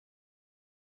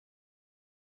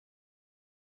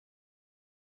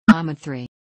Ahmed III.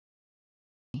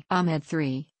 Ahmed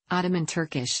III, Ottoman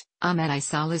Turkish, Aḥmed-i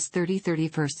sālis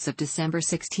 31st of December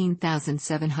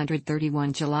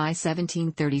 16731 July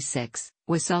 1736,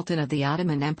 was Sultan of the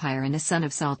Ottoman Empire and a son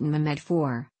of Sultan Mehmed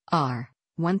IV, r.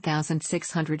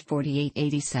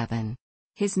 1648-87.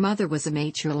 His mother was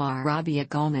Emetullah Rabia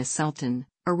Gülnuş Sultan,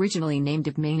 originally named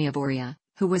Evmania Voria,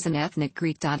 who was an ethnic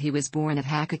Greek. He was born at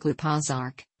Hacıoğlu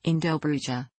Pazarcık, in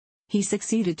Dobruja. He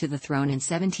succeeded to the throne in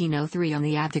 1703 on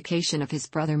the abdication of his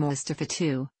brother Mustafa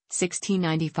II,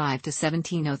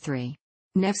 1695–1703.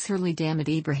 Nevşehirli Damat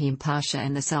İbrahim Pasha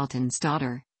and the Sultan's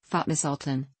daughter, Fatma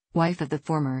Sultan, wife of the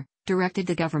former, directed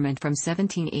the government from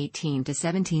 1718 to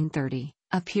 1730,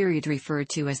 a period referred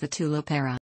to as the Tulip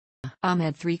Era.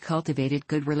 Ahmed III cultivated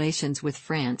good relations with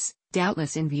France,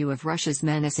 doubtless in view of Russia's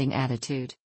menacing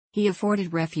attitude. He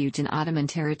afforded refuge in Ottoman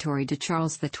territory to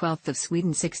Charles XII of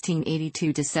Sweden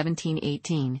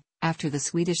 1682–1718, after the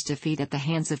Swedish defeat at the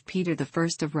hands of Peter I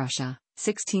of Russia,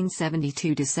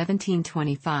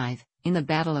 1672–1725, in the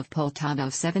Battle of Poltava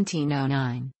of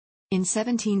 1709. In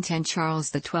 1710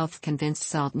 Charles XII convinced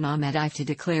Sultan Ahmed-i to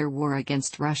declare war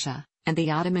against Russia, and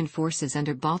the Ottoman forces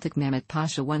under Baltacı Mehmet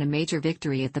Pasha won a major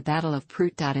victory at the Battle of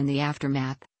Prut. In the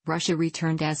aftermath, Russia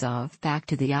returned Azov back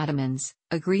to the Ottomans,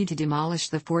 agreed to demolish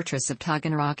the fortress of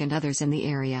Taganrog and others in the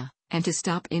area, and to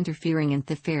stop interfering in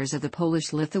the affairs of the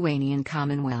Polish-Lithuanian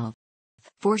Commonwealth.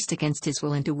 Forced against his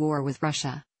will into war with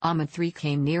Russia, Ahmed III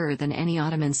came nearer than any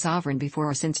Ottoman sovereign before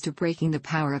or since to breaking the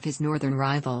power of his northern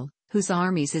rival, whose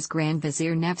armies his Grand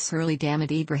Vizier Nevşehirli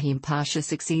Damat İbrahim Pasha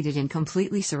succeeded in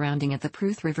completely surrounding at the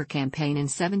Prut River campaign in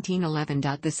 1711.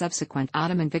 The subsequent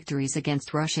Ottoman victories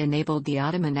against Russia enabled the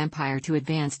Ottoman Empire to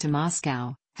advance to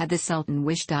Moscow, had the Sultan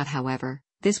wished. However,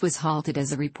 this was halted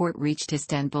as a report reached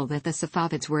Istanbul that the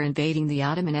Safavids were invading the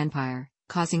Ottoman Empire,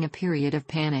 causing a period of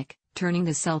panic, turning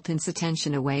the Sultan's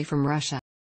attention away from Russia.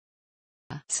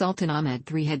 Sultan Ahmed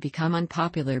III had become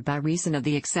unpopular by reason of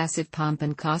the excessive pomp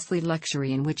and costly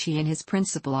luxury in which he and his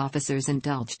principal officers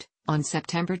indulged. On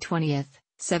September 20,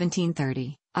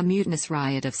 1730, a mutinous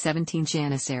riot of 17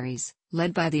 Janissaries,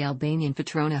 led by the Albanian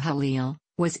Patrona Halil,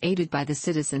 was aided by the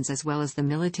citizens as well as the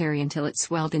military until it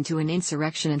swelled into an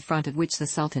insurrection in front of which the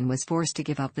Sultan was forced to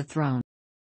give up the throne.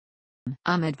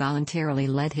 Ahmed voluntarily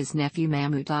led his nephew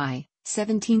Mahmud I,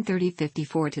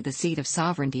 1730–54 to the seat of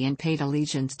sovereignty and paid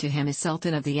allegiance to him as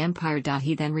Sultan of the Empire.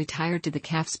 He then retired to the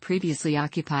Kafs previously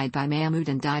occupied by Mahmud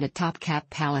and died at Topkapı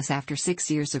Palace after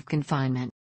 6 years of confinement.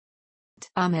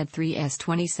 Ahmed III's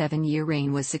 27-year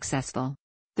reign was successful.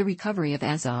 The recovery of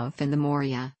Azov and the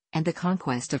Morea, and the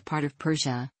conquest of part of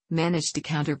Persia, managed to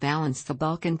counterbalance the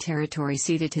Balkan territory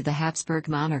ceded to the Habsburg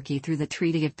monarchy through the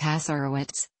Treaty of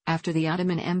Passarowitz, after the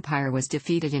Ottoman Empire was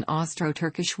defeated in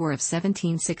Austro-Turkish War of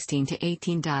 1716–18.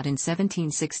 In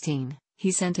 1716,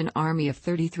 he sent an army of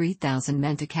 33,000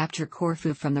 men to capture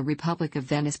Corfu from the Republic of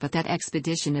Venice, but that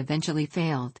expedition eventually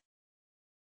failed.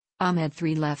 Ahmed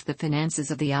III left the finances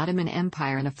of the Ottoman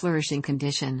Empire in a flourishing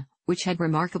condition, which had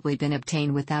remarkably been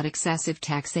obtained without excessive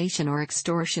taxation or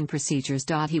extortion procedures.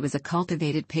 He was a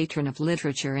cultivated patron of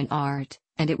literature and art,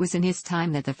 and it was in his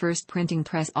time that the first printing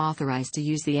press authorized to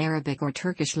use the Arabic or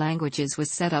Turkish languages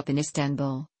was set up in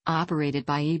Istanbul, operated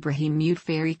by Ibrahim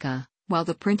Mutfarika, while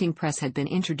the printing press had been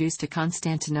introduced to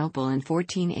Constantinople in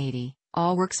 1480.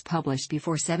 All works published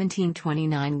before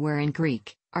 1729 were in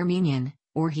Greek, Armenian,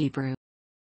 or Hebrew.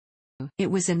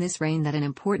 It was in this reign that an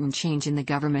important change in the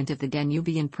government of the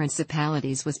Danubian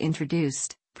principalities was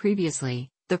introduced.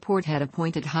 Previously, the Porte had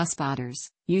appointed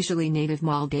hospodars, usually native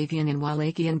Moldavian and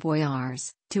Wallachian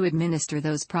boyars, to administer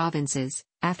those provinces.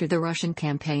 After the Russian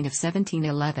campaign of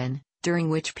 1711, during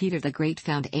which Peter the Great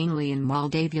found only in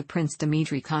Moldavia Prince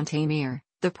Dmitry Cantemir,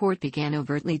 the Porte began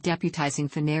overtly deputizing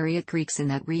Phanariot Greeks in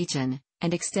that region,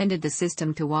 and extended the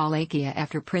system to Wallachia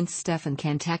after Prince Stefan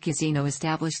Cantacuzino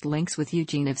established links with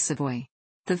Eugene of Savoy.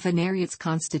 The Phanariots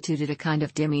constituted a kind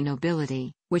of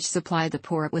demi-nobility, which supplied the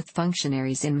Porte with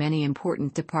functionaries in many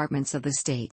important departments of the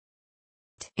state.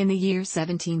 In the year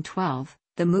 1712,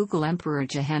 the Mughal Emperor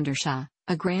Jahandar Shah,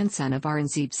 a grandson of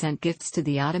Aurangzeb, sent gifts to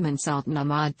the Ottoman Sultan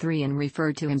Ahmed III and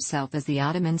referred to himself as the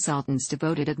Ottoman Sultan's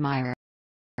devoted admirer.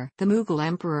 The Mughal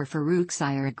Emperor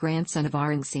Farrukhsiyar, a grandson of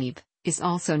Aurangzeb, is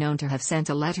also known to have sent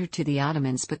a letter to the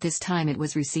Ottomans, but this time it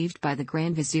was received by the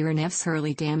Grand Vizier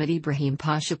Nevşehirli Damat İbrahim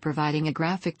Pasha, providing a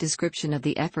graphic description of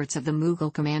the efforts of the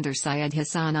Mughal commander Syed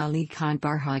Hasan Ali Khan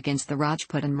Barha against the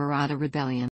Rajput and Maratha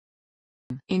rebellion.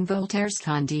 In Voltaire's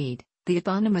Candide, the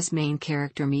eponymous main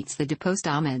character meets the deposed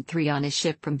Ahmed III on a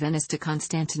ship from Venice to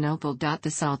Constantinople. The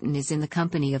Sultan is in the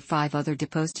company of 5 other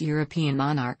deposed European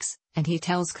monarchs, and he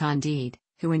tells Candide,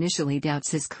 who initially doubts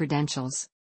his credentials,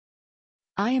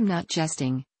 "I am not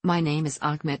jesting, My name is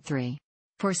Ahmed III.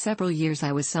 For several years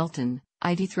I was Sultan,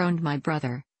 I dethroned my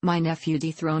brother, my nephew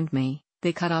dethroned me,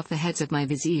 they cut off the heads of my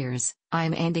viziers, I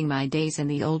am ending my days in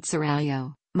the old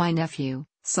Sarayo. My nephew,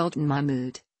 Sultan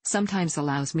Mahmud, sometimes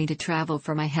allows me to travel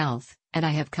for my health, and I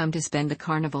have come to spend the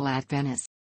carnival at Venice.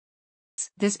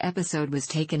 This episode was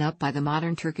taken up by the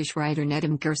modern Turkish writer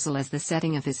Nedim Gürsel as the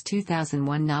setting of his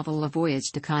 2001 novel A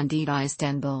Voyage to Candide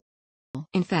Istanbul.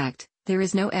 In fact, there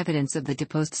is no evidence of the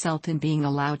deposed Sultan being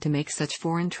allowed to make such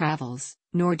foreign travels,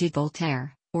 nor did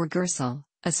Voltaire, or Gürsel,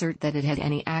 assert that it had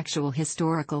any actual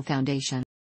historical foundation.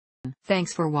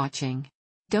 Thanks for watching.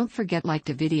 Don't forget like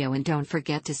the video and don't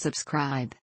forget to subscribe.